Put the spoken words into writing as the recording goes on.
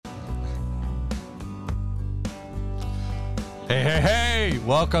Hey, hey, hey!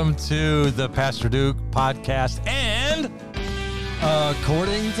 Welcome to the Pastor Duke podcast and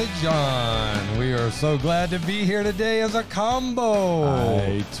According to John. We are so glad to be here today as a combo.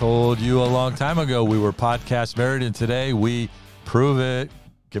 I told you a long time ago we were podcast married, and today we prove it.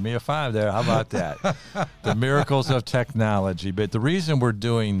 Give me a 5 there. How about that? The miracles of technology. But the reason we're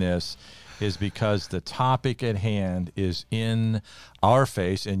doing this is because the topic at hand is in our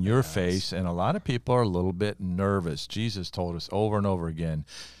face, in your face, and a lot of people are a little bit nervous. Jesus told us over and over again,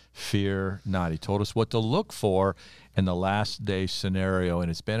 fear not. He told us what to look for in the last day scenario,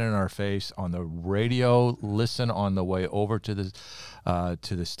 and it's been in our face on the radio. Listen, on the way over to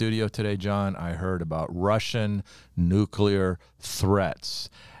the studio today, John, I heard about Russian nuclear threats.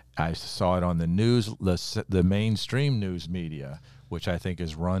 I saw it on the news, the mainstream news media, which I think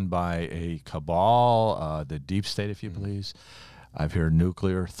is run by a cabal, the deep state, if you please. I've heard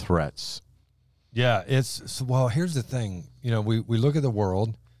nuclear threats. Yeah, well, here's the thing. You know, we look at the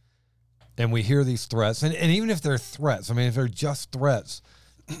world and we hear these threats, and even if they're threats, I mean, if they're just threats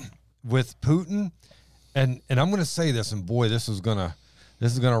with Putin, and I'm going to say this, and boy, this is gonna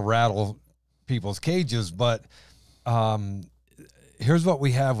rattle people's cages, but here's what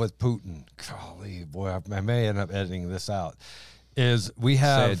we have with Putin. Golly, boy, I may end up editing this out. Is we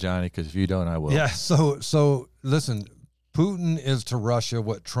have say it, Johnny, because if you don't, I will. Yeah. So listen, Putin is to Russia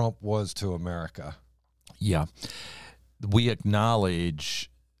what Trump was to America. Yeah, we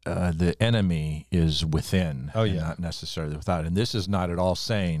acknowledge the enemy is within. Oh, yeah. Not necessarily without. And this is not at all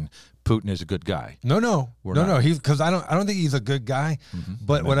saying Putin is a good guy. No. He's because I don't think he's a good guy. Mm-hmm.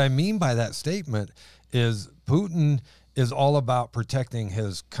 But what I mean by that statement is Putin is all about protecting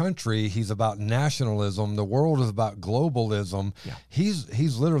his country. He's about nationalism. The world is about globalism. Yeah.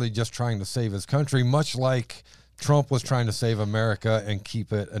 He's literally just trying to save his country, much like Trump was trying to save America and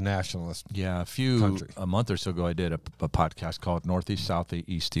keep it a nationalist. Yeah, country. A month or so ago, I did a podcast called Northeast, Southie,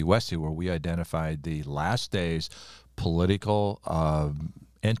 Eastie, Westie, where we identified the last days political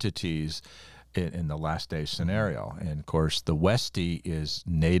entities in the last day scenario. And of course, the Westie is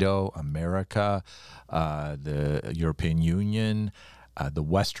NATO, America, the European Union, the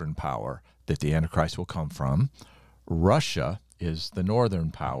Western power that the Antichrist will come from. Russia is the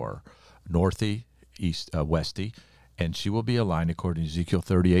northern power, Northie, East, Westie, and she will be aligned according to Ezekiel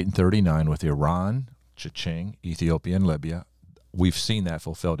 38 and 39 with Iran, Chechen, Ethiopia, and Libya. We've seen that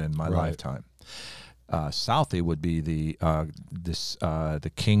fulfilled in my lifetime. Southie would be the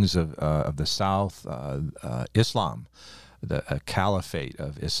kings of the South, Islam, the caliphate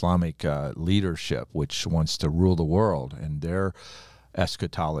of Islamic leadership, which wants to rule the world, and their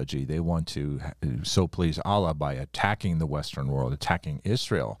eschatology. They want to so please Allah by attacking the Western world, attacking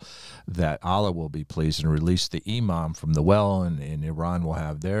Israel, that Allah will be pleased and release the Imam from the well, and Iran will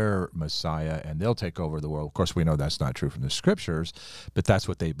have their Messiah, and they'll take over the world. Of course, we know that's not true from the scriptures, but that's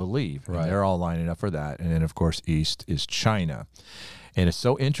what they believe. Right. And they're all lining up for that. And then, of course, east is China. And it's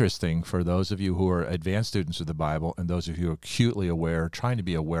so interesting for those of you who are advanced students of the Bible and those of you who are acutely aware, trying to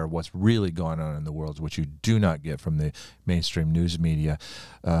be aware of what's really going on in the world, which you do not get from the mainstream news media.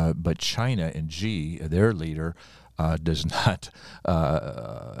 But China and Xi, their leader, does not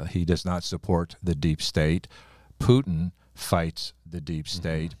support the deep state. Putin fights the deep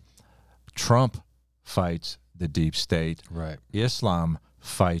state. Trump fights the deep state. Right. Islam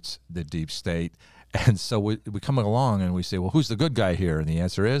fights the deep state. And so we come along and we say, well, who's the good guy here? And the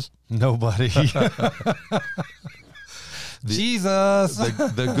answer is? Nobody. Jesus.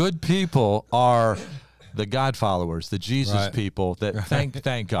 The good people are the God followers, the Jesus people that,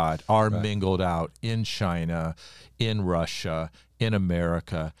 thank God, are mingled out in China, in Russia, in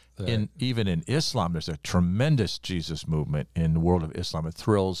America, even in Islam. There's a tremendous Jesus movement in the world of Islam. It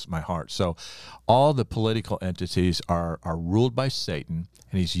thrills my heart. So all the political entities are ruled by Satan,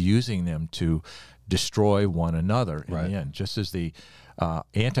 and he's using them to destroy one another in the end. Just as the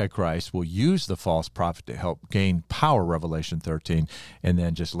Antichrist will use the false prophet to help gain power, Revelation 13, and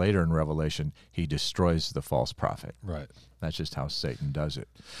then just later in Revelation, he destroys the false prophet. Right. That's just how Satan does it.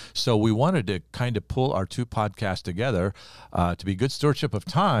 So we wanted to kind of pull our two podcasts together to be good stewardship of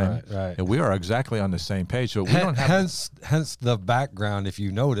time, right. And we are exactly on the same page. So we don't have hence the background, if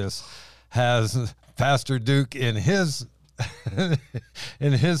you notice, has Pastor Duke in his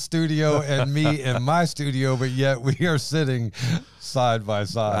studio and me in my studio, but yet we are sitting side by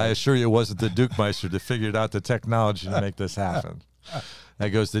side. I assure you it wasn't the Duke Meister that figured out the technology to make this happen. That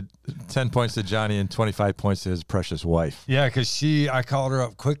goes to 10 points to Johnny and 25 points to his precious wife. Yeah, because I called her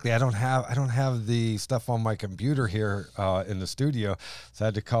up quickly. I don't have the stuff on my computer here in the studio, so I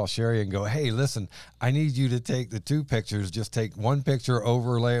had to call Sherry and go, hey, listen, I need you to take the two pictures. Just take one picture,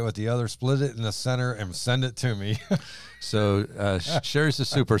 overlay it with the other, split it in the center, and send it to me. So Sherry's the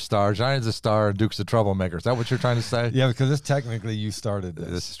superstar, Johnny's the star, and Duke's the troublemaker. Is that what you're trying to say? Yeah, because this technically you started this.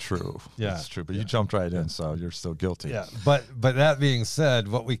 This is true. Yeah. This is true. But you jumped right in, so you're still guilty. Yeah, but that being said,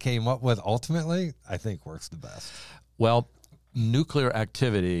 what we came up with ultimately, I think works the best. Well, nuclear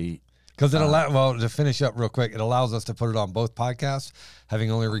activity. Because it well, to finish up real quick, it allows us to put it on both podcasts,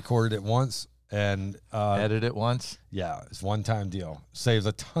 having only recorded it once and Edit it once. Yeah, it's one-time deal. Saves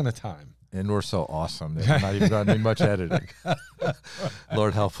a ton of time. And we're so awesome that we're not even going to need much editing.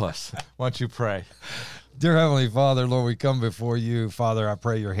 Lord, help us. Why don't you pray? Dear Heavenly Father, Lord, we come before you. Father, I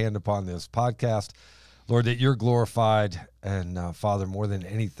pray your hand upon this podcast. Lord, that you're glorified, and Father, more than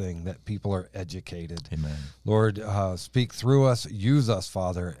anything, that people are educated. Amen. Lord, speak through us, use us,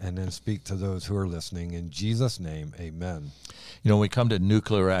 Father, and then speak to those who are listening. In Jesus' name, amen. You know, when we come to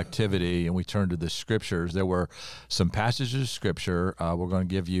nuclear activity and we turn to the scriptures, there were some passages of scripture. We're going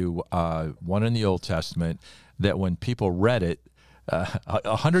to give you one in the Old Testament that when people read it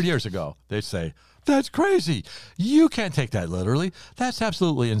 100 years ago, they say, that's crazy. You can't take that literally. That's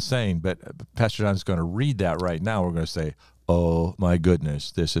absolutely insane. But Pastor John's going to read that right now. We're going to say, oh, my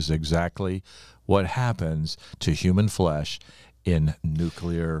goodness, this is exactly what happens to human flesh in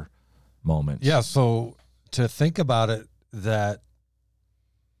nuclear moments. Yeah, so to think about it, that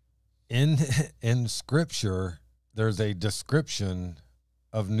in Scripture, there's a description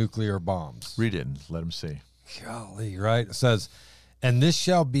of nuclear bombs. Read it and let them see. Golly, right? It says, and this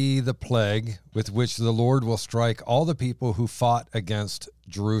shall be the plague with which the Lord will strike all the people who fought against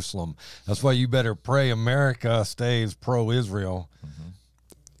Jerusalem. That's why you better pray America stays pro-Israel.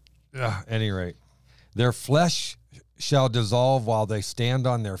 At any rate, their flesh shall dissolve while they stand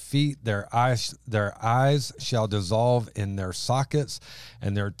on their feet. Their eyes shall dissolve in their sockets,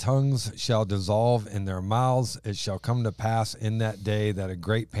 and their tongues shall dissolve in their mouths. It shall come to pass in that day that a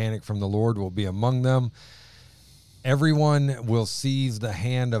great panic from the Lord will be among them. Everyone will seize the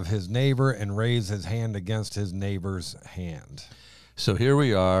hand of his neighbor and raise his hand against his neighbor's hand. So here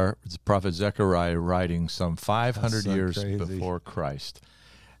we are, the prophet Zechariah writing some 500 years crazy. before Christ.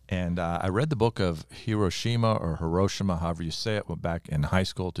 And I read the book of Hiroshima or Hiroshima, however you say it, went back in high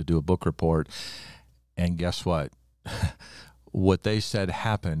school to do a book report. And guess what? What they said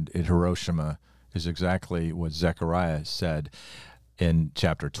happened in Hiroshima is exactly what Zechariah said in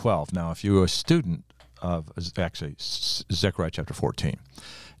chapter 12. Now, if you're a student of, actually, Zechariah chapter 14.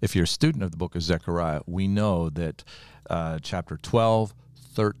 If you're a student of the book of Zechariah, we know that chapter 12,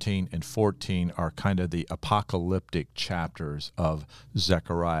 13, and 14 are kind of the apocalyptic chapters of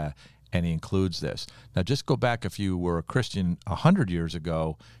Zechariah, and he includes this. Now, just go back if you were a Christian 100 years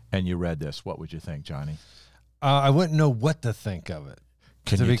ago and you read this. What would you think, Johnny? I wouldn't know what to think of it.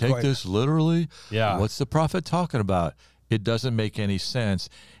 Can you take this literally? Yeah. What's the prophet talking about? It doesn't make any sense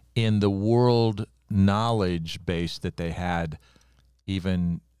in the world knowledge base that they had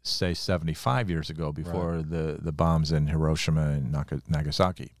even, say, 75 years ago before the bombs in Hiroshima and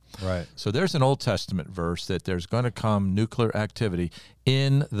Nagasaki. Right. So there's an Old Testament verse that there's going to come nuclear activity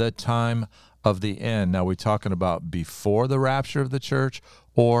in the time of the end. Now, we're talking about before the rapture of the church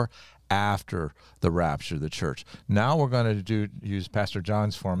or after the rapture of the church. Now we're going to use Pastor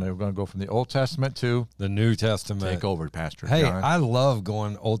John's formula. We're going to go from the Old Testament to the New Testament. Take over, Pastor Hey, John. I love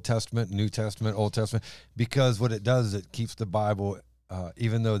going Old Testament, New Testament, Old Testament, because what it does is it keeps the Bible,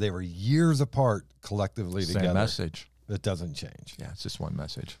 even though they were years apart collectively together. Same message. It doesn't change. Yeah, it's just one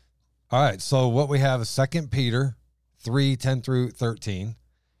message. All right, so what we have is 2 Peter 3:10 through 13,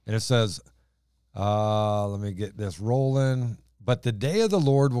 and it says, let me get this rolling. But the day of the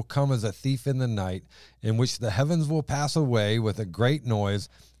Lord will come as a thief in the night, in which the heavens will pass away with a great noise,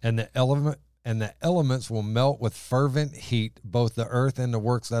 and the elements will melt with fervent heat. Both the earth and the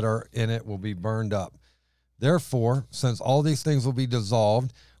works that are in it will be burned up. Therefore, since all these things will be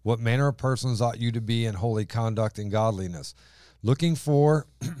dissolved, what manner of persons ought you to be in holy conduct and godliness, looking for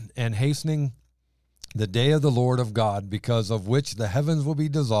and hastening the day of the Lord of God, because of which the heavens will be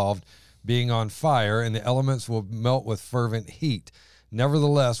dissolved, being on fire, and the elements will melt with fervent heat.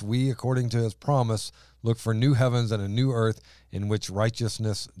 Nevertheless, we, according to his promise, look for new heavens and a new earth in which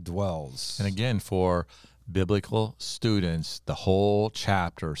righteousness dwells. And again, for biblical students, the whole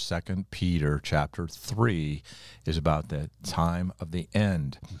chapter, 2 Peter chapter 3, is about the time of the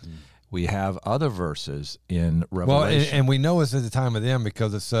end. Mm-hmm. We have other verses in Revelation. Well, and we know it's at the time of the end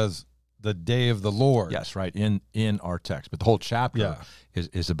because it says the day of the Lord. Yes, right, in our text. But the whole chapter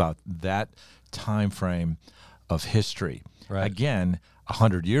is about that time frame of history. Right. Again,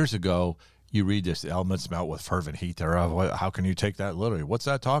 100 years ago, you read this, the elements melt with fervent heat thereof. How can you take that literally? What's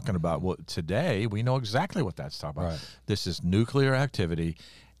that talking about? Well, today, we know exactly what that's talking about. Right. This is nuclear activity,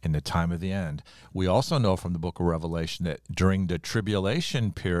 in the time of the end. We also know from the book of Revelation that during the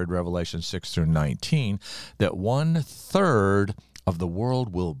tribulation period, Revelation 6 through 19, that 1/3 of the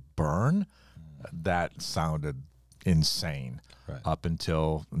world will burn. That sounded insane up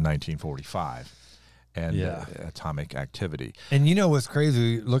until 1945 and atomic activity. And you know what's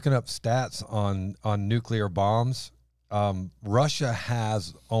crazy? Looking up stats on nuclear bombs, Russia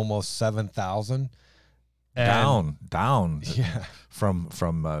has almost 7,000. Down. Yeah. From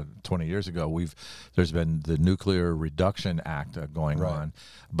 20 years ago, there's been the Nuclear Reduction Act going on,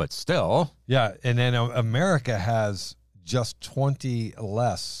 but still, and then America has just 20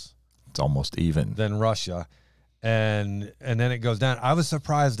 less. It's almost even than Russia, and then it goes down. I was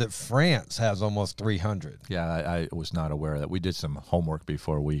surprised that France has almost 300. Yeah, I was not aware of that. We did some homework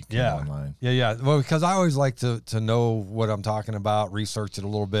before we came online. Yeah. Well, because I always like to know what I'm talking about, research it a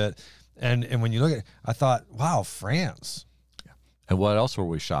little bit. And when you look at it, I thought, wow, France. Yeah. And what else were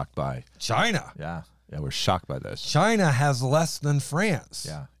we shocked by? China. Yeah, we're shocked by this. China has less than France.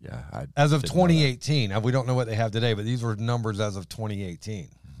 Yeah. As of 2018. We don't know what they have today, but these were numbers as of 2018.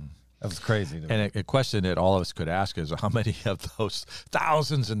 That was crazy to me. And a question that all of us could ask is how many of those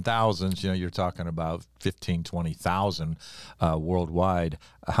thousands and thousands, you're talking about 15, 20,000 worldwide,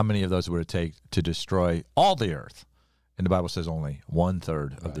 how many of those would it take to destroy all the earth? And the Bible says only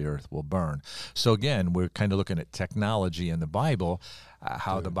 1/3 of the earth will burn. So again, we're kind of looking at technology in the Bible,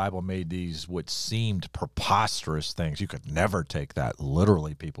 how the Bible made these what seemed preposterous things. You could never take that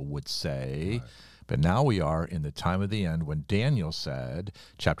literally, people would say. Right. But now we are in the time of the end when Daniel said,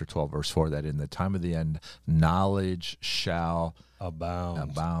 chapter 12, verse 4, that in the time of the end, knowledge shall abound,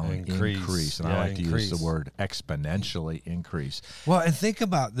 increase. And I like to use the word exponentially increase. Well, and think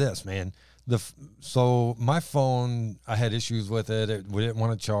about this, man. So my phone, I had issues with it. We didn't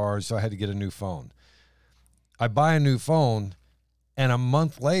want to charge, so I had to get a new phone. I buy a new phone, and a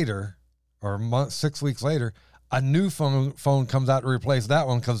month later, or 6 weeks later, a new phone comes out to replace that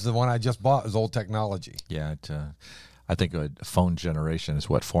one because the one I just bought is old technology. Yeah, I think a phone generation is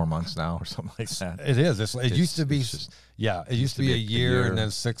 4 months now or something like that. It is. It used to be a year and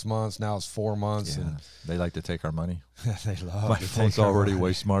then 6 months. Now it's 4 months. Yeah. And they like to take our money. They love. My phone's already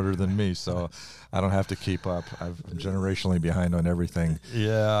way smarter than me, so I don't have to keep up. I'm generationally behind on everything.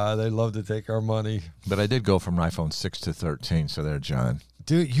 Yeah, they love to take our money. But I did go from iPhone 6 to 13. So there, John.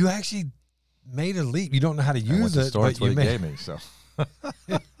 Dude, you actually made a leap. You don't know how to use it, but you gave me. So,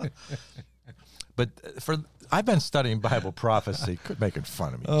 but I've been studying Bible prophecy. Quit making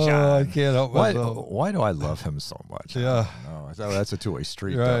fun of me, John. Oh, I can't help myself. Why do I love him so much? Yeah, no, that's a two-way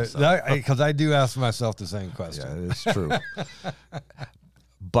street, right? Because I do ask myself the same question. Yeah, it's true.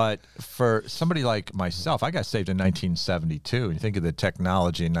 But for somebody like myself, I got saved in 1972. And you think of the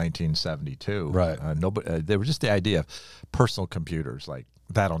technology in 1972, right? There was just the idea of personal computers, like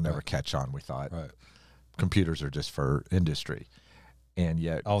that'll never catch on. We thought, right? Computers are just for industry. And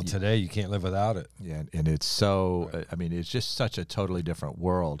yet, today you can't live without it. Yeah, and it's so. Right. I mean, it's just such a totally different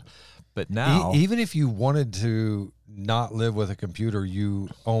world. But now, even if you wanted to not live with a computer, you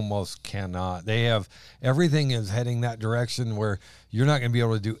almost cannot. Everything is heading that direction where you're not going to be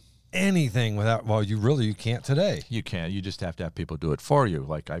able to do anything without. Well, you can't today. You can't. You just have to have people do it for you,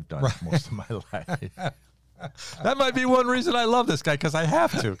 like I've done most of my life. That might be one reason I love this guy, because I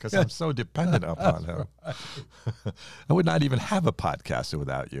have to, because I'm so dependent upon him. I would not even have a podcast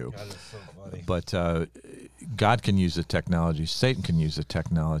without you. God, that's so funny. But God can use the technology. Satan can use the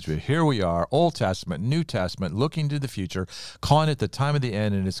technology. But here we are, Old Testament, New Testament, looking to the future, calling it the time of the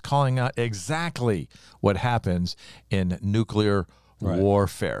end, and it's calling out exactly what happens in nuclear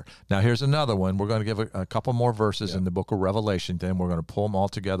warfare. Now, here's another one. We're going to give a couple more verses in the book of Revelation. Then we're going to pull them all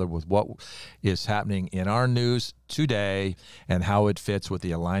together with what is happening in our news today and how it fits with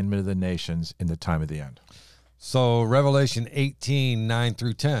the alignment of the nations in the time of the end. So Revelation 18, 9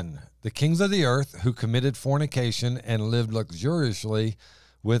 through 10. The kings of the earth who committed fornication and lived luxuriously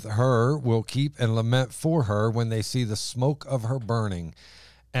with her will keep and lament for her when they see the smoke of her burning.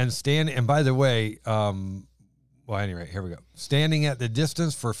 And by the way, well, anyway, here we go. Standing at the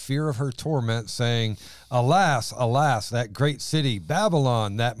distance for fear of her torment, saying, Alas, alas, that great city,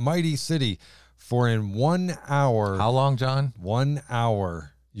 Babylon, that mighty city, for in 1 hour. How long, John? 1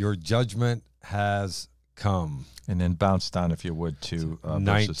 hour, your judgment has come. And then bounce down, if you would, to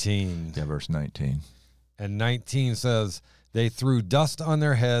 19. Verse 19. And 19 says, They threw dust on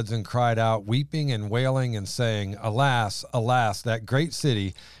their heads and cried out, weeping and wailing and saying, Alas, alas, that great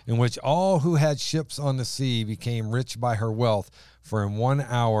city in which all who had ships on the sea became rich by her wealth. For in 1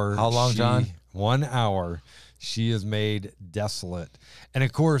 hour. How long, John? 1 hour, she is made desolate. And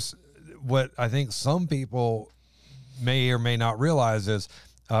of course, what I think some people may or may not realize is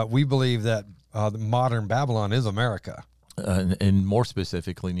we believe that the modern Babylon is America. And more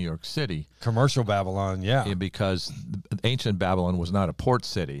specifically, New York City. Commercial Babylon, yeah. Because ancient Babylon was not a port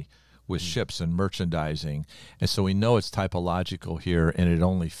city with ships and merchandising. And so we know it's typological here, and it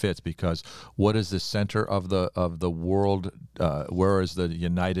only fits because what is the center of the world? Where is the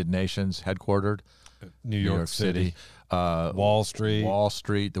United Nations headquartered? New York City. Wall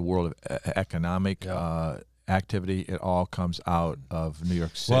Street, the world of economic activity, it all comes out of New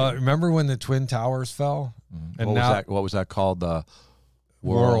York City. Well, remember when the Twin Towers fell? And what was that called? The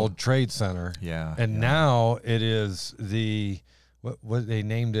World Trade Center. Yeah. And now it is the what they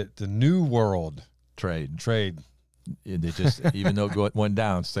named it, the New World Trade. They just even though it went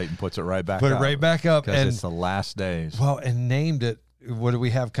down, Satan puts it right back Put up. it right back up. Because it's the last days. Well, and named it, what do we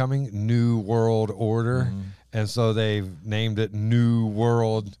have coming? New World Order. Mm-hmm. And so they've named it New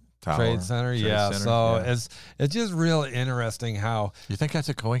World Trade Center. So it's just real interesting how. You think that's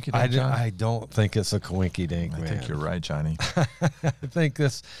a coincidence, John? I don't think it's a coincidence, man. I think you're right, Johnny. I think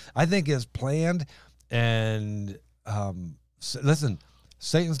it's planned. And listen,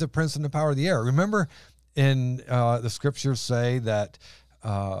 Satan's the prince and the power of the air. Remember in the scriptures say that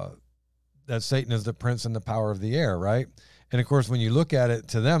Satan is the prince and the power of the air, right? And of course, when you look at it,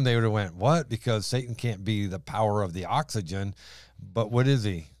 to them, they would have went, what? Because Satan can't be the power of the oxygen. But what is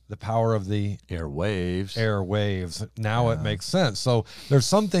he? The power of the airwaves. Now it makes sense. So there's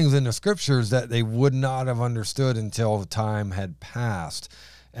some things in the scriptures that they would not have understood until the time had passed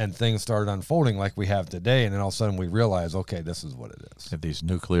and things started unfolding like we have today. And then all of a sudden we realize, okay, this is what it is. These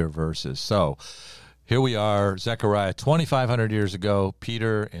nuclear verses. So here we are, Zechariah, 2,500 years ago,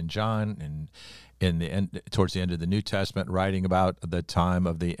 Peter and John, and towards the end of the New Testament, writing about the time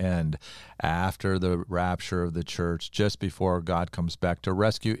of the end, after the rapture of the church, just before God comes back to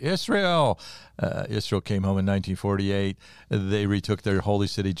rescue Israel. Israel came home in 1948. They retook their holy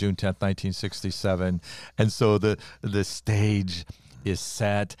city June 10th, 1967. And so the stage is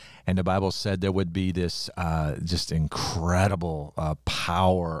set, and the Bible said there would be this just incredible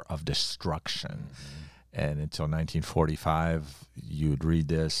power of destruction. And until 1945, you'd read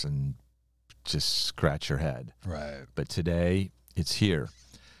this and just scratch your head. Right. But today, it's here.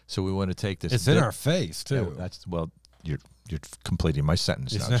 So we want to take this. It's in our face, too. You're completing my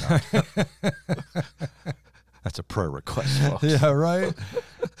sentence now, John. That's a prayer request, folks. Yeah, right?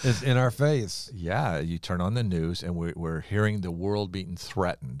 It's in our face. Yeah, you turn on the news, and we're hearing the world being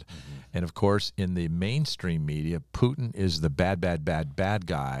threatened. Mm-hmm. And, of course, in the mainstream media, Putin is the bad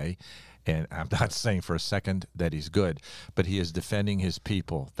guy. And I'm not saying for a second that he's good, but he is defending his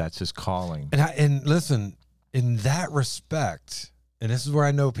people. That's his calling. And listen, in that respect, and this is where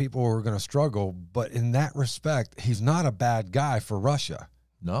I know people are going to struggle, but in that respect, he's not a bad guy for Russia.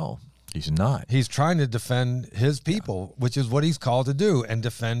 No, he's not. He's trying to defend his people, which is what he's called to do, and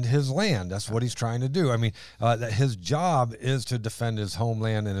defend his land. That's what he's trying to do. I mean, that his job is to defend his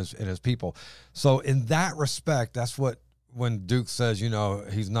homeland and his people. So in that respect, that's what, when Duke says,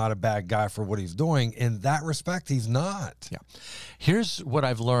 he's not a bad guy for what he's doing, in that respect, he's not. Yeah. Here's what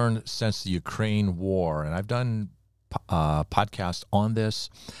I've learned since the Ukraine war, and I've done podcasts on this,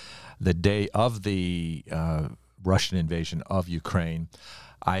 the day of the Russian invasion of Ukraine.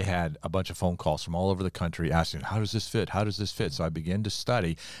 I had a bunch of phone calls from all over the country asking, how does this fit? How does this fit? So I began to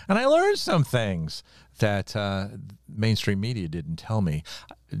study, and I learned some things that mainstream media didn't tell me.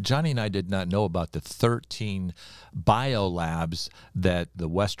 Johnny and I did not know about the 13 biolabs that the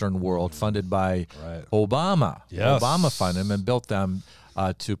Western world, funded by Obama. Yes. Obama funded them and built them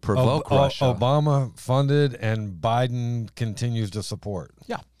to provoke Russia. Obama funded, and Biden continues to support.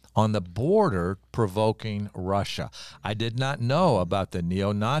 Yeah. On the border, provoking Russia. I did not know about the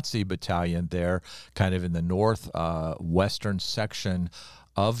neo-Nazi battalion there, kind of in the northwestern section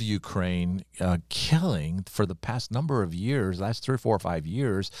of Ukraine, killing for the past number of years, last 3, 4, 5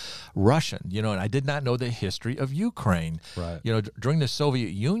 years, Russian, and I did not know the history of Ukraine. Right. During the Soviet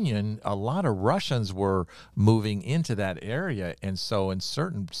Union, a lot of Russians were moving into that area. And so in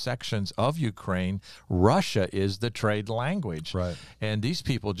certain sections of Ukraine, Russia is the trade language. Right. And these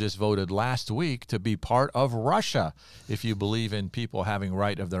people just voted last week to be part of Russia, if you believe in people having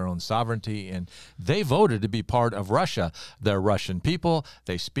right of their own sovereignty. And they voted to be part of Russia. They're Russian people.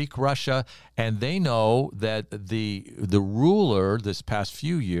 They speak Russia, and they know that the ruler this past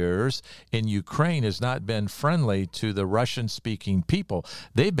few years in Ukraine has not been friendly to the Russian-speaking people.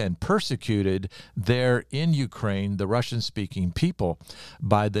 They've been persecuted there in Ukraine, the Russian-speaking people,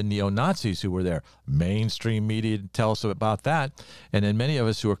 by the neo-Nazis who were there. Mainstream media tell us about that, and then many of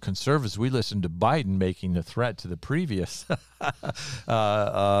us who are conservatives, we listen to Biden making the threat to the previous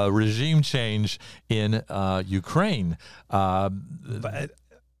regime change in Ukraine.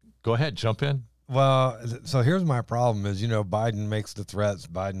 Go ahead, jump in. Well, so here's my problem is, Biden makes the threats,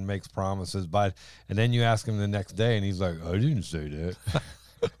 Biden makes promises, and then you ask him the next day and he's like, I didn't say that.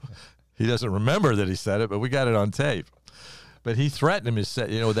 He doesn't remember that he said it, but we got it on tape. But he threatened him. He said,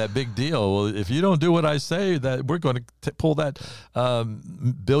 that big deal. Well, if you don't do what I say, that we're going to pull that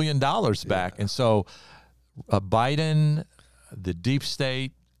 $1 billion back. And so Biden, the deep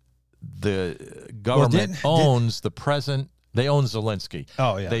state, the government owns the present. They own Zelensky.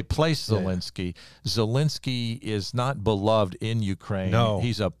 Oh, yeah. They place Zelensky. Yeah. Zelensky is not beloved in Ukraine. No.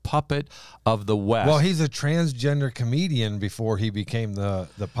 He's a puppet of the West. Well, he's a transgender comedian before he became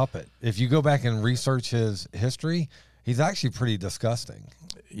the puppet. If you go back and research his history, he's actually pretty disgusting.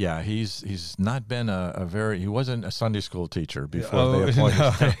 Yeah, he's not been he wasn't a Sunday school teacher before they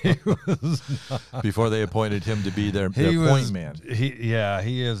appointed him. Before they appointed him to be their point man.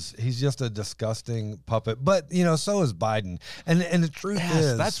 He's just a disgusting puppet. But so is Biden. And the truth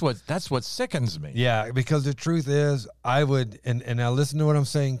is that's what sickens me. Yeah, because the truth is I would and now listen to what I'm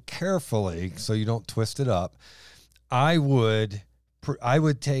saying carefully so you don't twist it up. I would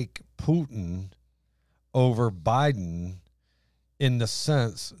take Putin over Biden, in the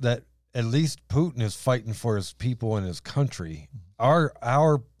sense that at least Putin is fighting for his people and his country.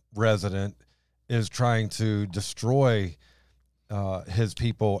 Our resident is trying to destroy his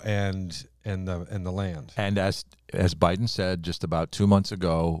people and the land. And as Biden said just about 2 months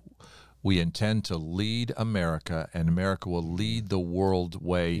ago, we intend to lead America, and America will lead the world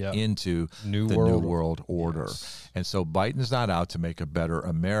way into the New World Order. Yes. And so Biden's not out to make a better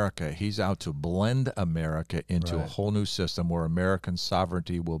America. He's out to blend America into a whole new system where American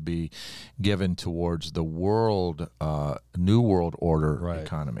sovereignty will be given towards the New World Order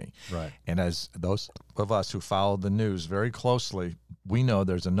economy. Right. And as those of us who follow the news very closely, we know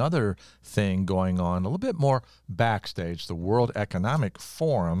there's another thing going on a little bit more backstage, the World Economic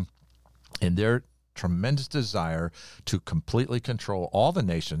Forum, and their tremendous desire to completely control all the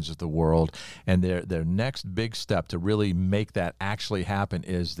nations of the world. And their next big step to really make that actually happen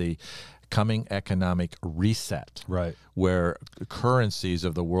is the coming economic reset, where currencies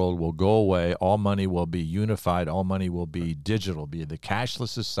of the world will go away, all money will be unified, all money will be digital, be the cashless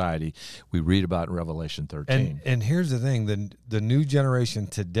society we read about in Revelation 13. And here's the thing, the new generation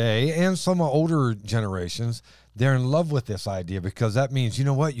today and some older generations, they're in love with this idea, because that means, you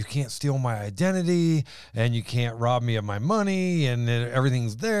know what, you can't steal my identity and you can't rob me of my money, and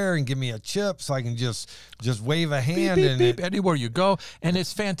everything's there, and give me a chip so I can just wave a hand beep, beep, beep, anywhere you go. And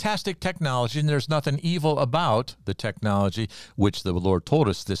it's fantastic technology, and there's nothing evil about the technology, which the Lord told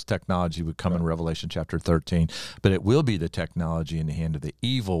us this technology would come in Revelation chapter 13, but it will be the technology in the hand of the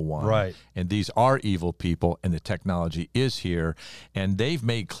evil one. Right. And these are evil people, and the technology is here, and they've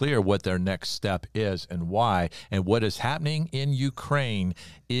made clear what their next step is and why. And what is happening in Ukraine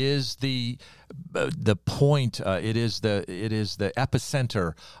is the point. It is the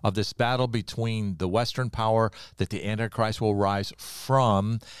epicenter of this battle between the Western power that the Antichrist will rise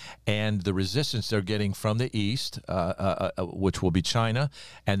from, and the resistance they're getting from the East, which will be China,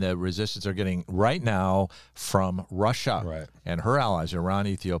 and the resistance they're getting right now from Russia and her allies, Iran,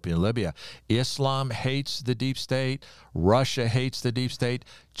 Ethiopia, and Libya. Islam hates the deep state. Russia hates the deep state.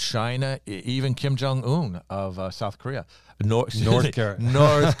 China, even Kim Jong-un of South Korea. North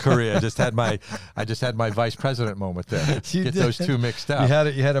Korea. I just had my vice president moment there. Get those two mixed up.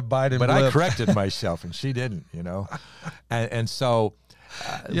 You had a Biden but blip. I corrected myself, and she didn't. And so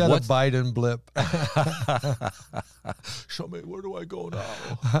you had a Biden blip. Show me, where do I go now?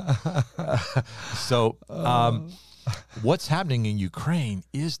 What's happening in Ukraine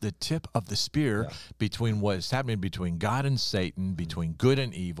is the tip of the spear between what is happening between God and Satan, between good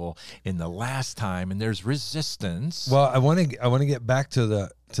and evil in the last time, and there's resistance. Well, I want to get back to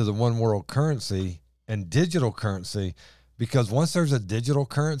the one world currency and digital currency, because once there's a digital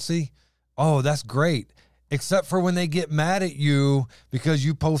currency, that's great. Except for when they get mad at you because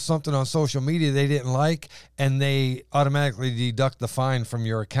you post something on social media they didn't like, and they automatically deduct the fine from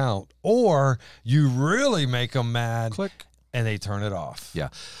your account. Or you really make them mad, and they turn it off. Yeah.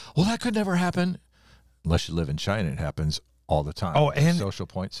 Well, that could never happen unless you live in China. It happens all the time. And social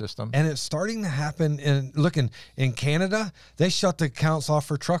point system. And it's starting to happen in Canada. They shut the accounts off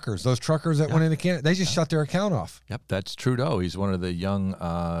for truckers. Those truckers that went into Canada, they just shut their account off. Yep, that's Trudeau. He's one of the young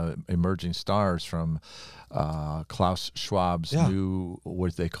emerging stars from Klaus Schwab's new,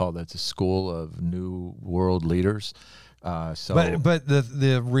 what they call that, the School of New World Leaders. But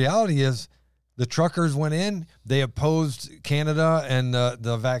the reality is, the truckers went in, they opposed Canada and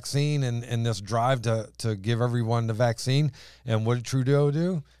the vaccine and this drive to give everyone the vaccine. And what did Trudeau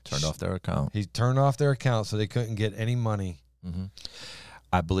do? Turned off their account. He turned off their account so they couldn't get any money. Mm-hmm.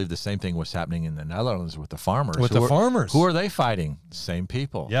 I believe the same thing was happening in the Netherlands with the farmers. With the farmers. Who are they fighting? Same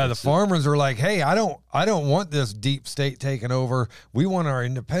people. Yeah, the farmers are like, hey, I don't want this deep state taking over. We want our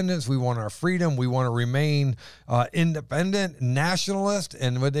independence. We want our freedom. We want to remain independent, nationalist.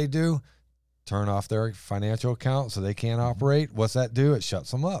 And what they do? Turn off their financial account so they can't operate. What's that do? It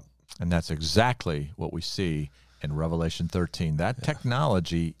shuts them up. And that's exactly what we see in Revelation 13. That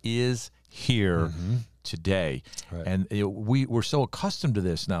technology is here today. Right. And we're so accustomed to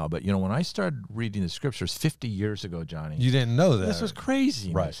this now. But, when I started reading the scriptures 50 years ago, Johnny, You didn't know that. this was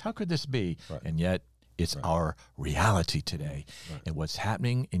crazy. Right. How could this be? Right. And yet it's our reality today. Right. And what's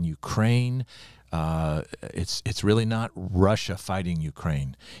happening in Ukraine, it's really not Russia fighting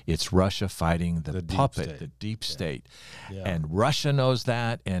Ukraine. It's Russia fighting the deep puppet, state. the deep state. Yeah. And Russia knows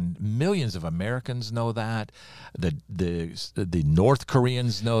that, and millions of Americans know that. The North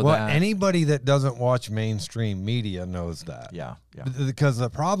Koreans know Well, that. anybody that doesn't watch mainstream media knows that. Yeah. Because the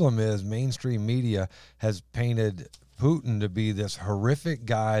problem is mainstream media has painted Putin to be this horrific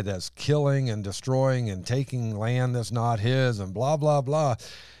guy that's killing and destroying and taking land that's not his and blah, blah, blah.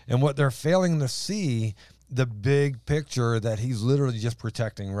 And what they're failing to see, the big picture that he's literally just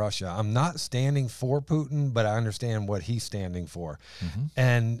protecting Russia. I'm not standing for Putin, but I understand what he's standing for.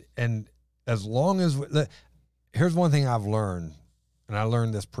 And as long as here's one thing I've learned, and I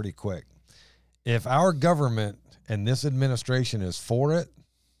learned this pretty quick. If our government and this administration is for it,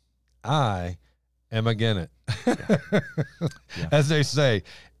 I am against it. As they say,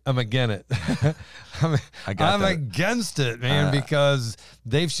 I'm against it. I'm against it, man, because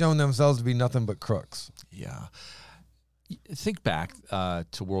they've shown themselves to be nothing but crooks. Yeah. Think back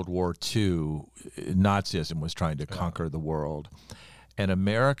to World War II. Nazism was trying to conquer the world. And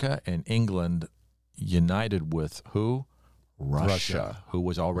America and England united with who? Russia, who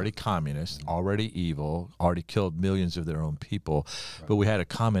was already communist, already evil, already killed millions of their own people. Right. But we had a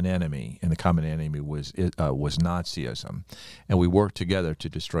common enemy, and the common enemy was Nazism. And we worked together to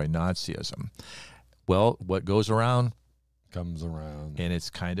destroy Nazism. Well, what goes around comes around. And it's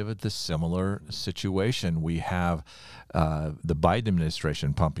kind of the similar situation. We have the Biden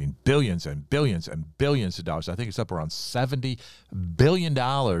administration pumping billions and billions and billions of dollars. I think it's up around $70 billion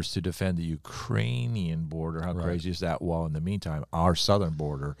to defend the Ukrainian border. How crazy is that? While in the meantime, our southern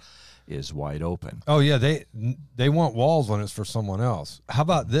border is wide open. Oh, yeah. They want walls when it's for someone else. How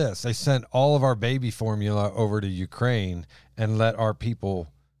about this? They sent all of our baby formula over to Ukraine and let our people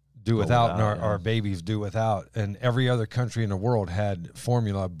do without, and our babies do without. And every other country in the world had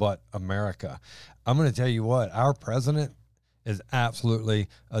formula but America. I'm going to tell you what, our president is absolutely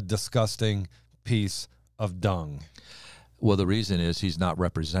a disgusting piece of dung. Well, the reason is he's not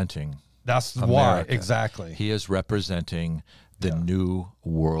representing That's America. Why, exactly. He is representing the new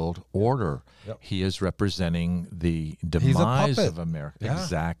world order. Yep. He is representing the demise of America. Yeah.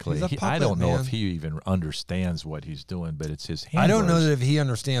 Exactly. He's a puppet, I don't know man. if he even understands what he's doing, but it's his handlers. I don't know that if he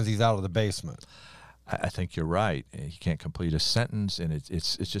understands he's out of the basement. I think you're right. He can't complete a sentence, and it's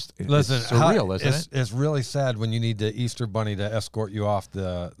just Listen, it's surreal, isn't it? It's really sad when you need the Easter Bunny to escort you off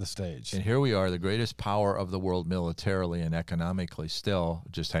the stage. And here we are, the greatest power of the world militarily and economically, still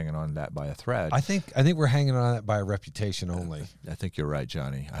just hanging on to that by a thread. I think we're hanging on that by a reputation only. I think you're right,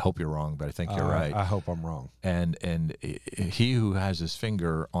 Johnny. I hope you're wrong, but I think you're right. I hope I'm wrong. And he who has his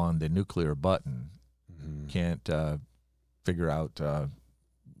finger on the nuclear button can't figure out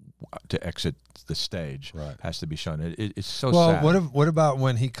to exit the stage. Right. Has to be shown. It's so sad. Well, what about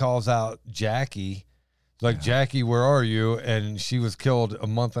when he calls out Jackie? Like, Jackie, where are you? And she was killed a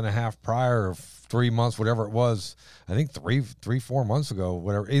month and a half prior, or 3 months, whatever it was. I think 4 months ago,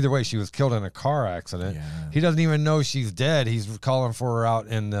 whatever. Either way, she was killed in a car accident. Yeah. He doesn't even know she's dead. He's calling for her out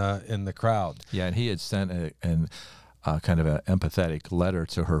in the crowd. Yeah, and he had sent kind of an empathetic letter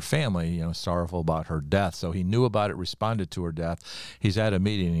to her family, sorrowful about her death. So he knew about it, responded to her death. He's at a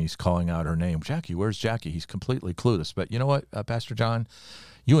meeting and he's calling out her name. Jackie, where's Jackie? He's completely clueless. But you know what, Pastor John?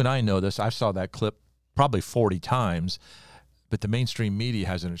 You and I know this. I saw that clip probably 40 times, but the mainstream media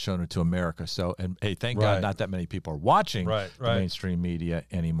hasn't shown it to America. So, and hey, thank God not that many people are watching the mainstream media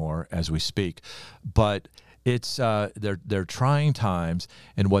anymore as we speak. But it's they're trying times,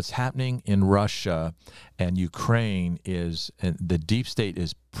 and what's happening in Russia and Ukraine is, and the deep state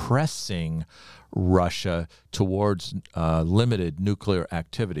is pressing Russia towards limited nuclear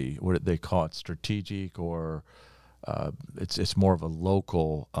activity. What they call it, strategic, or it's more of a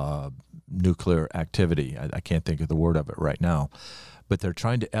local nuclear activity. I can't think of the word of it right now, but they're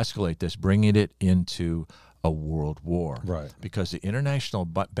trying to escalate this, bringing it into a world war, right? Because the international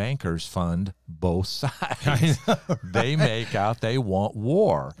bankers fund both sides. They make out they want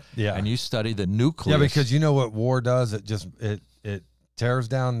war. Yeah, and you study the nucleus. Yeah, because you know what war does? It tears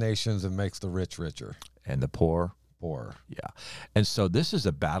down nations and makes the rich richer. And the poor. Yeah. And so this is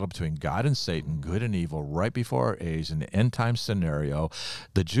a battle between God and Satan, good and evil, right before our age in the end time scenario.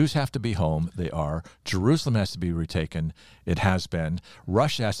 The Jews have to be home. They are. Jerusalem has to be retaken. It has been.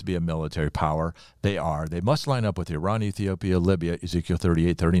 Russia has to be a military power. They are. They must line up with Iran, Ethiopia, Libya, Ezekiel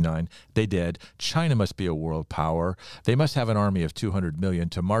 38, 39. They did. China must be a world power. They must have an army of 200 million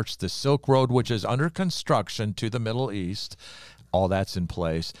to march the Silk Road, which is under construction, to the Middle East. All that's in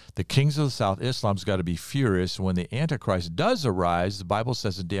place. The kings of the south, Islam's got to be furious when the Antichrist does arise. The Bible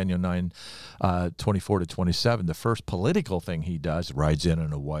says in Daniel 9, 24 to 27, the first political thing he does, rides in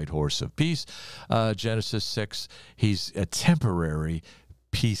on a white horse of peace. Genesis 6, he's a temporary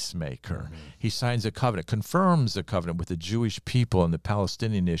peacemaker. He signs a covenant, confirms the covenant with the Jewish people and the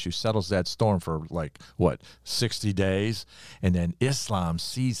Palestinian issue, settles that storm for 60 days. And then Islam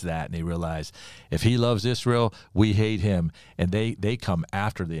sees that and they realize if he loves Israel, we hate him. And they come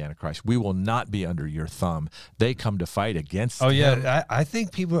after the Antichrist. We will not be under your thumb. They come to fight against him. Yeah. I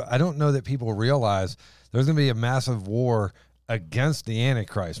think I don't know that people realize there's going to be a massive war against the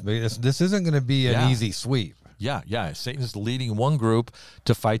Antichrist. But this isn't going to be an easy sweep. Yeah. Satan's leading one group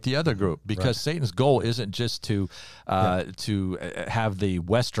to fight the other group because Satan's goal isn't just to have the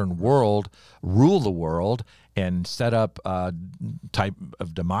Western world rule the world and set up type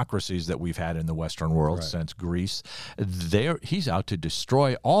of democracies that we've had in the Western world since Greece. He's out to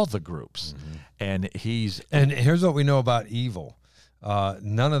destroy all the groups, and here's what we know about evil.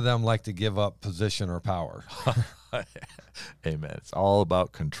 None of them like to give up position or power. Amen. It's all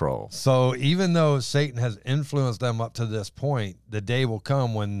about control. So even though Satan has influenced them up to this point, the day will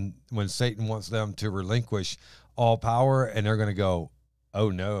come when Satan wants them to relinquish all power, and they're going to go, oh,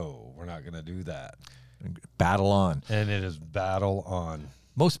 no, we're not going to do that. Battle on. And it is battle on.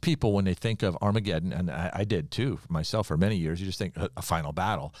 Most people, when they think of Armageddon, and I did too, myself for many years, you just think a final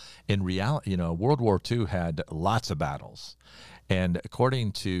battle. In reality, World War II had lots of battles. And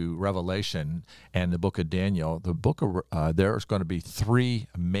according to Revelation and the book of Daniel, there's going to be 3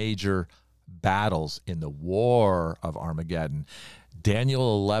 major battles in the war of Armageddon.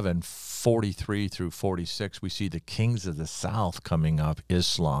 Daniel 11, 43 through 46, we see the kings of the south coming up,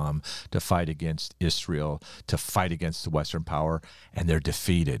 Islam, to fight against Israel, to fight against the Western power, and they're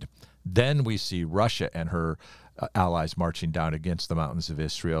defeated. Then we see Russia and her allies marching down against the mountains of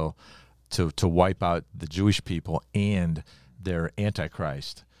Israel to wipe out the Jewish people and their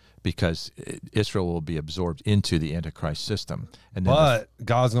Antichrist, because Israel will be absorbed into the Antichrist system. And then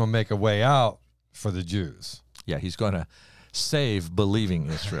God's going to make a way out for the Jews. Yeah, he's going to save believing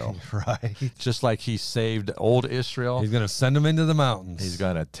Israel. Right. Just like he saved old Israel. He's going to send them into the mountains. He's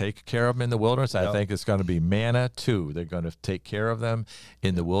going to take care of them in the wilderness. Yep. I think it's going to be manna too. They're going to take care of them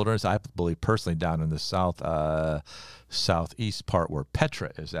in the wilderness. I believe personally down in the southeast part where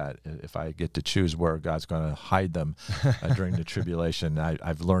Petra is at, if I get to choose where God's going to hide them during the tribulation.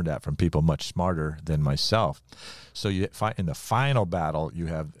 I've learned that from people much smarter than myself. So you find in the final battle, you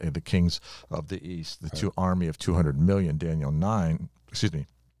have the kings of the east, the army of 200 million,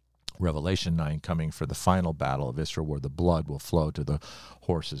 Revelation 9 coming for the final battle of Israel where the blood will flow to the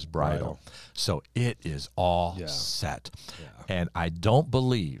horse's bridle. So it is all set. Yeah. And I don't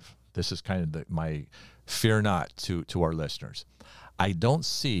believe, this is kind of my fear not to our listeners. I don't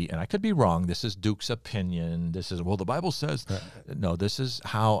see, and I could be wrong, this is Duke's opinion, this is, the Bible says, no, this is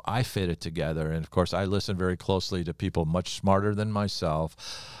how I fit it together. And of course, I listen very closely to people much smarter than myself,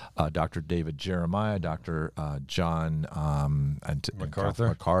 Dr. David Jeremiah, Dr. John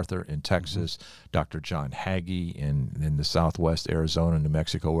MacArthur in Texas, Dr. John Hagee in the Southwest, Arizona, New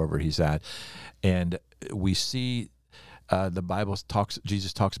Mexico, wherever he's at. And we see the Bible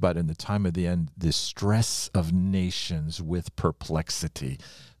Jesus talks about in the time of the end, the stress of nations with perplexity.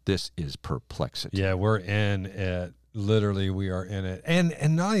 This is perplexity. Yeah, we're in it. Literally, we are in it.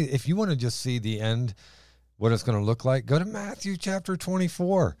 And not only, if you want to just see the end, what it's going to look like, go to Matthew chapter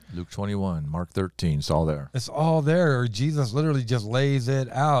 24. Luke 21, Mark 13, it's all there. It's all there. Jesus literally just lays it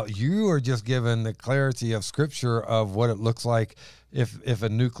out. You are just given the clarity of Scripture of what it looks like if a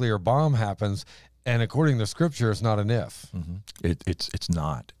nuclear bomb happens. And according to Scripture, it's not an if. Mm-hmm. It's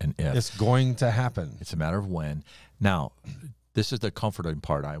not an if. It's going to happen. It's a matter of when. Now, this is the comforting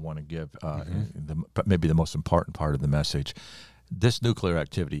part I want to give, maybe the most important part of the message. this nuclear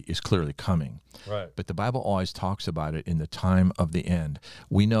activity is clearly coming. Right. But the Bible always talks about it in the time of the end.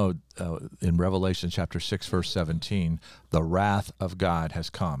 We know in Revelation chapter 6, verse 17, the wrath of God has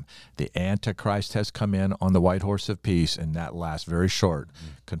come. The Antichrist has come in on the white horse of peace, and that lasts very short.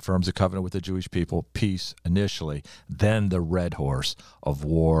 Confirms a covenant with the Jewish people, peace initially, then the red horse of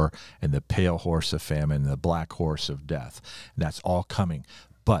war and the pale horse of famine, and the black horse of death. And that's all coming.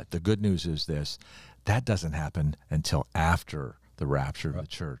 But the good news is this, that doesn't happen until after the rapture of the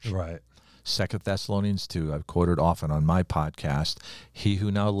church. Right. 2 Thessalonians 2, I've quoted often on my podcast, he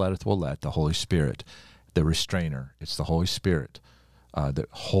who now letteth will let, the Holy Spirit, the restrainer. It's the Holy Spirit that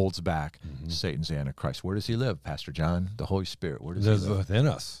holds back Satan's Antichrist. Where does he live, Pastor John? The Holy Spirit. Where does he live? Within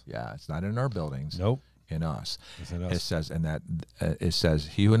us. Yeah, it's not in our buildings. Nope. In us. It's in us. It says,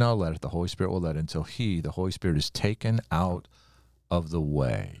 he who now letteth, the Holy Spirit will let, until he, the Holy Spirit, is taken out of the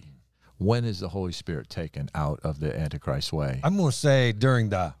way. When is the Holy Spirit taken out of the Antichrist way? I'm going to say during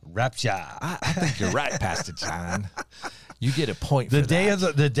the rapture. I think you're right, Pastor John. You get a point for The day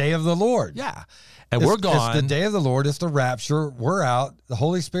of the Lord. Yeah. And we're gone. It's the day of the Lord. It's the rapture. We're out. The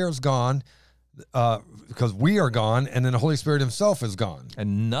Holy Spirit's gone because we are gone, and then the Holy Spirit himself is gone.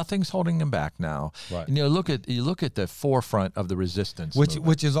 And nothing's holding him back now. Right. And you look at the forefront of the resistance movement.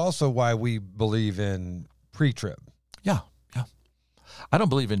 Which is also why we believe in pre-trib. Yeah. I don't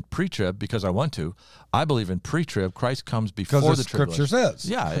believe in pre-trib because I want to. I believe in pre-trib. Christ comes before the Scripture tribulation. says.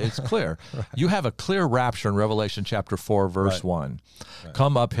 Yeah, it's clear. Right. You have a clear rapture in Revelation chapter 4, verse 1. Right.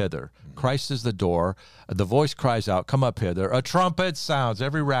 Come up hither. Christ is the door. The voice cries out, come up hither. A trumpet sounds.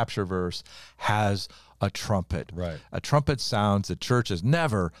 Every rapture verse has a trumpet. Right. A trumpet sounds. The church is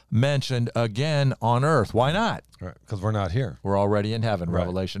never mentioned again on earth. Why not? Right. Because we're not here. We're already in heaven. Right.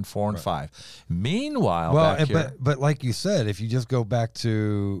 Revelation 4 and 5. Meanwhile, well, here, but like you said, if you just go back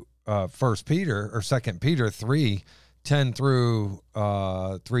to 1 Peter or 2 Peter 3:10 through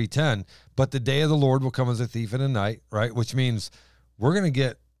 3:10, but the day of the Lord will come as a thief in the night, right? Which means we're going to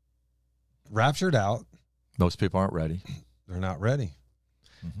get raptured out. Most people aren't ready. They're not ready.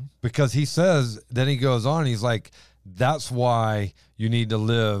 Because he says, then he goes on, he's like, that's why you need to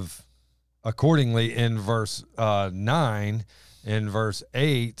live accordingly in verse 9. In verse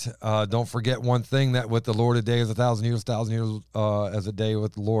 8, don't forget one thing, that with the Lord a day is 1,000 years, 1,000 years as a day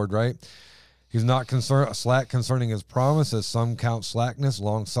with the Lord, right? He's not slack concerning his promise, as some count slackness,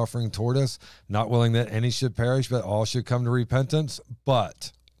 long-suffering toward us, not willing that any should perish, but all should come to repentance.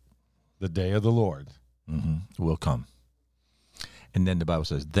 But the day of the Lord will come. And then the Bible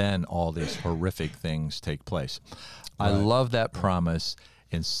says, then all these horrific things take place. Right. I love that promise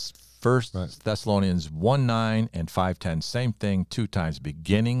in 1 Thessalonians 1:9 and 5:10. Same thing 2 times.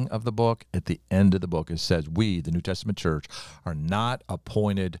 Beginning of the book, at the end of the book, it says, we, the New Testament church, are not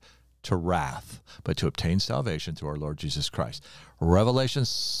appointed to wrath, but to obtain salvation through our Lord Jesus Christ. Revelation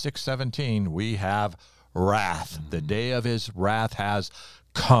 6:17, we have wrath. The day of his wrath has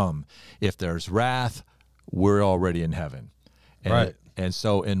come. If there's wrath, we're already in heaven. And right. And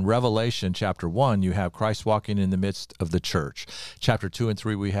so in Revelation chapter 1, you have Christ walking in the midst of the church. Chapter 2 and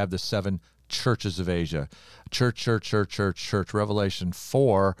 3, we have the 7 churches of Asia. Church. Revelation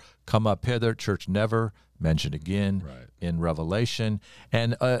 4, come up hither. Church never mentioned again in Revelation.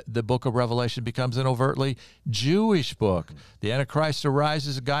 And the book of Revelation becomes an overtly Jewish book. The Antichrist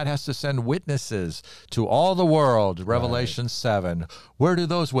arises. God has to send witnesses to all the world. Revelation 7. Where do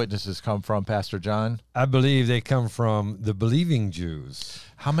those witnesses come from, Pastor John? I believe they come from the believing Jews.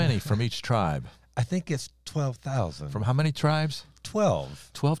 How many from each tribe? I think it's 12,000. From how many tribes?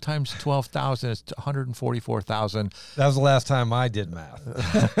 12. 12 times 12,000 is 144,000. That was the last time I did math.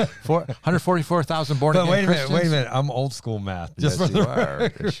 144,000 born again Christians. Wait a minute. I'm old school math. Yes, you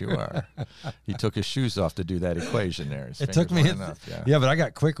are. Yes, you are. He took his shoes off to do that equation there. It took me enough. Yeah, but I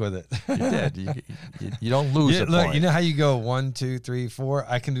got quick with it. You did. You don't lose a look, point. you know how you go 1, 2, 3, 4?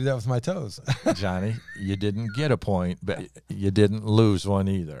 I can do that with my toes. Johnny, you didn't get a point, but you didn't lose one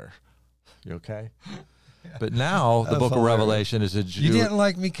either. You okay? But now the book of Revelation is a Jew. You didn't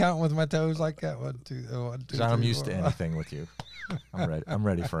like me counting with my toes like that? 1, 2, 1, 2. John, I'm used to anything with you. I'm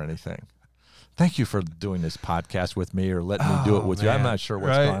ready for anything. Thank you for doing this podcast with me or letting me do it with you. I'm not sure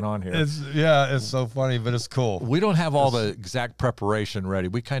what's going on here. It's so funny, but it's cool. We don't have all the exact preparation ready.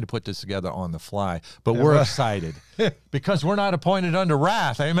 We kind of put this together on the fly, but we're excited because we're not appointed unto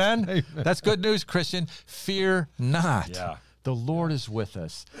wrath. Amen? Amen. That's good news, Christian. Fear not. Yeah. The Lord is with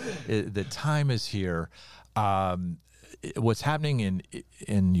us. The time is here. What's happening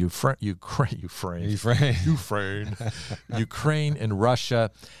in Ukraine and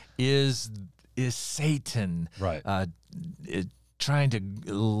Russia is Satan trying to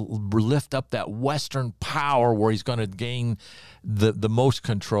lift up that Western power where he's going to gain the most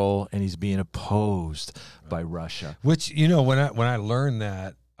control, and he's being opposed by Russia. Which, you know, when I learned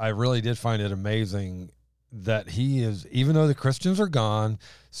that, I really did find it amazing that he is, even though the Christians are gone,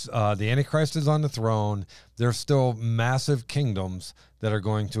 the Antichrist is on the throne, there's still massive kingdoms that are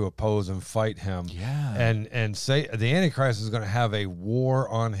going to oppose and fight him. Yeah. And say the Antichrist is going to have a war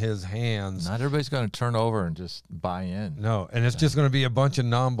on his hands. Not everybody's going to turn over and just buy in. No, and it's just going to be a bunch of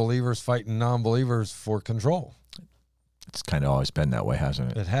non-believers fighting non-believers for control. It's kind of always been that way,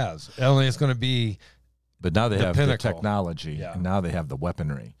 hasn't it? It has. Only it's going to be But now they the have pinnacle. the technology, Yeah. and now they have the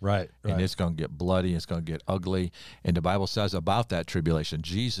weaponry. right. And it's going to get bloody. It's going to get ugly. And the Bible says about that tribulation,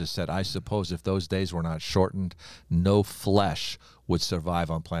 Jesus said, I suppose if those days were not shortened, no flesh would survive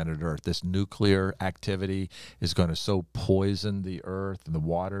on planet Earth. This nuclear activity is going to so poison the earth and the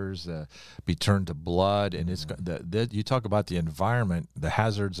waters, be turned to blood. And it's you talk about the environment, the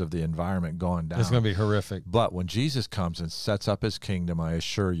hazards of the environment going down. It's going to be horrific. But when Jesus comes and sets up his kingdom, I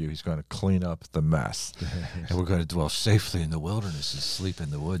assure you, he's going to clean up the mess. And we're going to dwell safely in the wilderness and sleep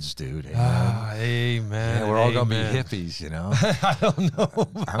in the woods, dude. Amen. Amen. Yeah, we're all going to be Amen. hippies, you know. I don't know.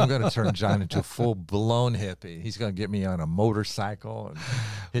 I'm going to turn John into a full-blown hippie. He's going to get me on a motorcycle and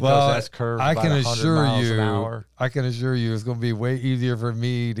hit Well, those S curves I about can 100 assure miles you, an hour. I can assure you, it's going to be way easier for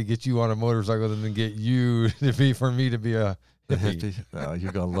me to get you on a motorcycle than to get you for me to be a hippie. Oh,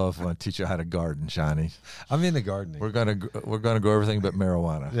 you're going to love when I teach you how to garden, Johnny. I'm into gardening. We're going to grow everything but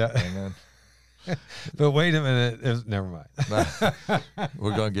marijuana. Yeah. Amen. But wait a minute. Never mind.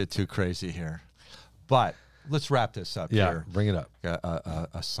 We're going to get too crazy here. But let's wrap this up Yeah, here. bring it up.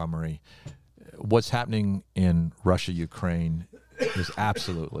 A summary. What's happening in Russia, Ukraine is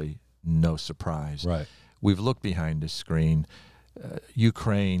absolutely no surprise. Right. We've looked behind the screen.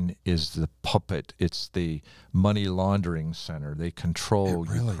 Ukraine is the puppet. It's the money laundering center. They control It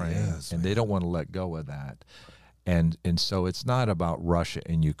really Ukraine, is, and man. they don't want to let go of that. And so it's not about Russia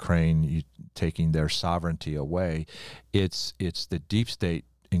and Ukraine taking their sovereignty away. It's the deep state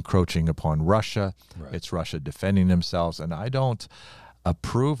encroaching upon Russia. Right. It's Russia defending themselves. And I don't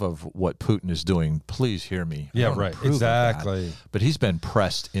approve of what Putin is doing. Please hear me. I Yeah, don't right. approve of that. Exactly. But he's been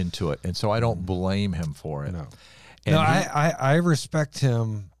pressed into it. And so I don't blame him for it. No. And No, he- I respect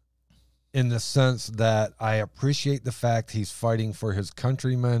him in the sense that I appreciate the fact he's fighting for his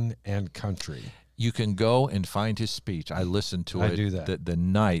countrymen and country. You can go and find his speech. I listened to I it do that. The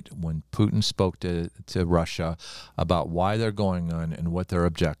night when Putin spoke to Russia about why they're going on and what their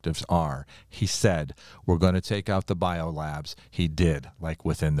objectives are. He said, we're going to take out the biolabs. He did, like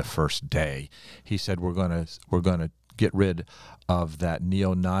within the first day. He said, we're going to get rid of that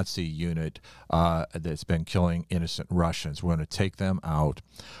neo-Nazi unit that's been killing innocent Russians. We're going to take them out.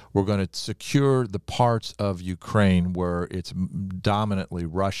 We're going to secure the parts of Ukraine where it's dominantly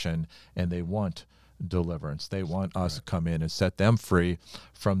Russian, and they want deliverance. They want us to come in and set them free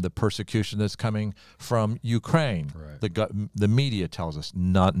from the persecution that's coming from Ukraine. Right. The media tells us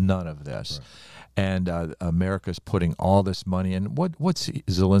none of this. Right. And America's putting all this money in. What's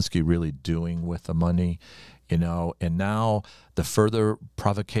Zelensky really doing with the money? You know, and now the further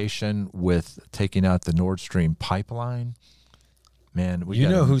provocation with taking out the Nord Stream pipeline. Man, You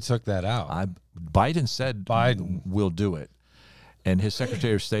know who took that out? Biden said we'll do it. And his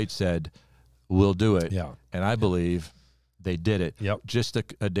Secretary of State said, we'll do it. Yeah. And I believe they did it. Yep. Just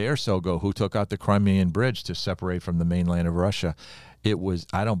a day or so ago, who took out the Crimean Bridge to separate from the mainland of Russia?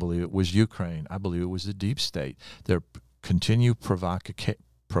 I don't believe it was Ukraine. I believe it was the deep state. Their continued provocation.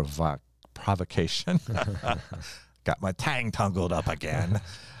 Got my tang tangled up again.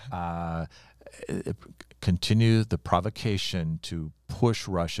 Continue the provocation to push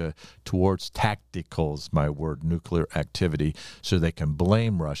Russia towards tacticals, my word, nuclear activity, so they can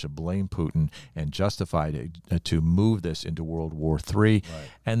blame Russia, blame Putin, and justify it to move this into World War III. Right.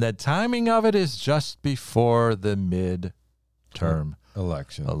 And the timing of it is just before the mid-term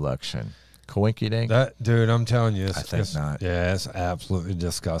election. Coinky dink? That dude, I'm telling you, I think not. Yeah, it's absolutely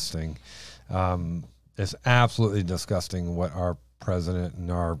disgusting. It's absolutely disgusting what our president and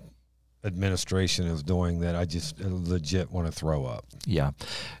our administration is doing that I just legit want to throw up. Yeah.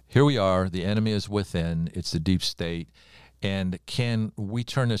 Here we are. The enemy is within. It's the deep state. And can we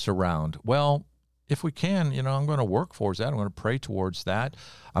turn this around? Well, if we can, I'm going to work towards that. I'm going to pray towards that.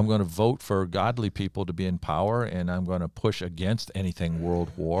 I'm going to vote for godly people to be in power, and I'm going to push against anything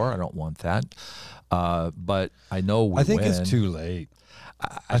world war. I don't want that. But I know we I think win. it's too late.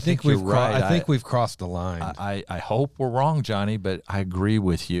 I think you're right. I think we've crossed the line. I hope we're wrong, Johnny, but I agree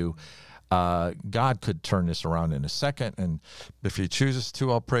with you. God could turn this around in a second, and if He chooses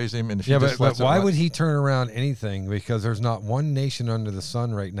to, I'll praise Him. And if Yeah, He just but lets it why run- would He turn around anything? Because there's not one nation under the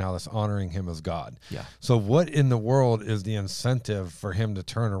sun right now that's honoring Him as God. Yeah. So what in the world is the incentive for Him to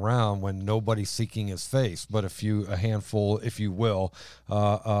turn around when nobody's seeking His face, but a handful, if you will,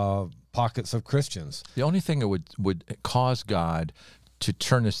 pockets of Christians? The only thing that would cause God to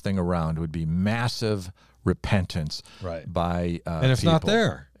turn this thing around would be massive repentance Right. by And it's people. not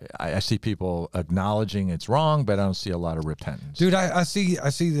there. I see people acknowledging it's wrong, but I don't see a lot of repentance. Dude, I see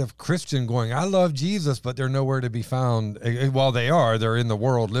the Christian going, I love Jesus, but they're nowhere to be found. Well, they're in the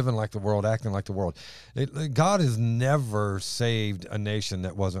world, living like the world, acting like the world. God has never saved a nation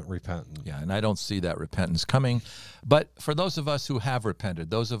that wasn't repentant. Yeah, and I don't see that repentance coming. But for those of us who have repented,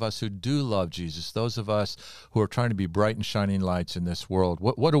 those of us who do love Jesus, those of us who are trying to be bright and shining lights in this world,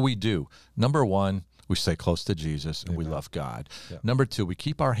 what do? Number one, we stay close to Jesus and we love God. Yeah. Number two, we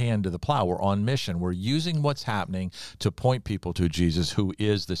keep our hand to the plow. We're on mission. We're using what's happening to point people to Jesus, who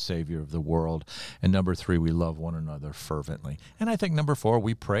is the Savior of the world. And number three, we love one another fervently. And I think number four,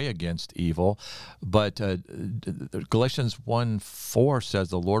 we pray against evil. But Galatians 1:4 says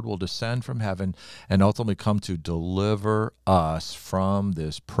the Lord will descend from heaven and ultimately come to deliver us from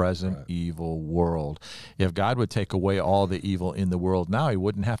this present evil world. If God would take away all the evil in the world now, He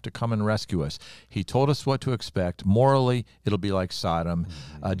wouldn't have to come and rescue us. He told us what to expect. Morally, it'll be like Sodom.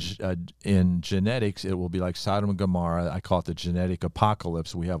 In genetics, it will be like Sodom and Gomorrah. I call it the genetic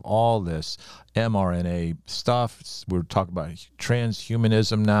apocalypse. We have all this mRNA stuff. We're talking about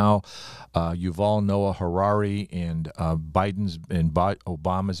transhumanism now. Yuval Noah Harari and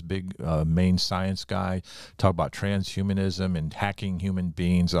Obama's big main science guy talk about transhumanism and hacking human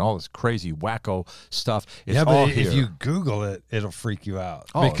beings and all this crazy wacko stuff. It's yeah, all but here. if you Google it, it'll freak you out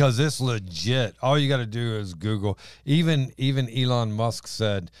Oh. because it's legit. All you got to do is Google. Even Elon Musk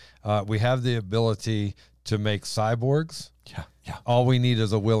said we have the ability to make cyborgs. Yeah. All we need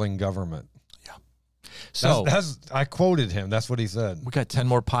is a willing government. So That's I quoted him. That's what he said. we got 10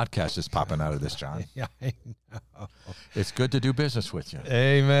 more podcasts just popping out of this, John. Yeah, I know. It's good to do business with you.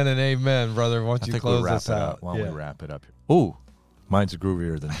 Amen and amen, brother. Why don't I you think close we'll wrap this it out? up. Why don't we wrap it up? Ooh, mine's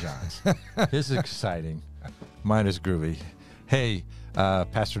groovier than John's. His is exciting. Mine is groovy. Hey,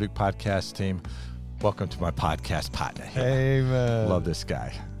 Pastor Duke podcast team, welcome to my podcast partner. Amen. Love this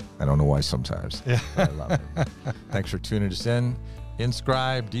guy. I don't know why sometimes. Yeah. I love him. Thanks for tuning us in.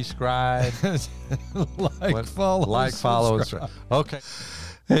 Inscribe, describe. Follow. subscribe. Okay.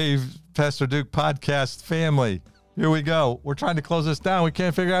 Hey, Pastor Duke podcast family. Here we go. We're trying to close this down. We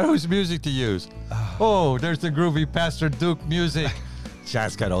can't figure out whose music to use. Oh, there's the groovy Pastor Duke music.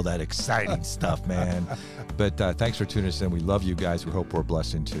 John's got all that exciting stuff, man. But thanks for tuning us in. We love you guys. We hope we're a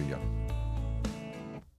blessing to you.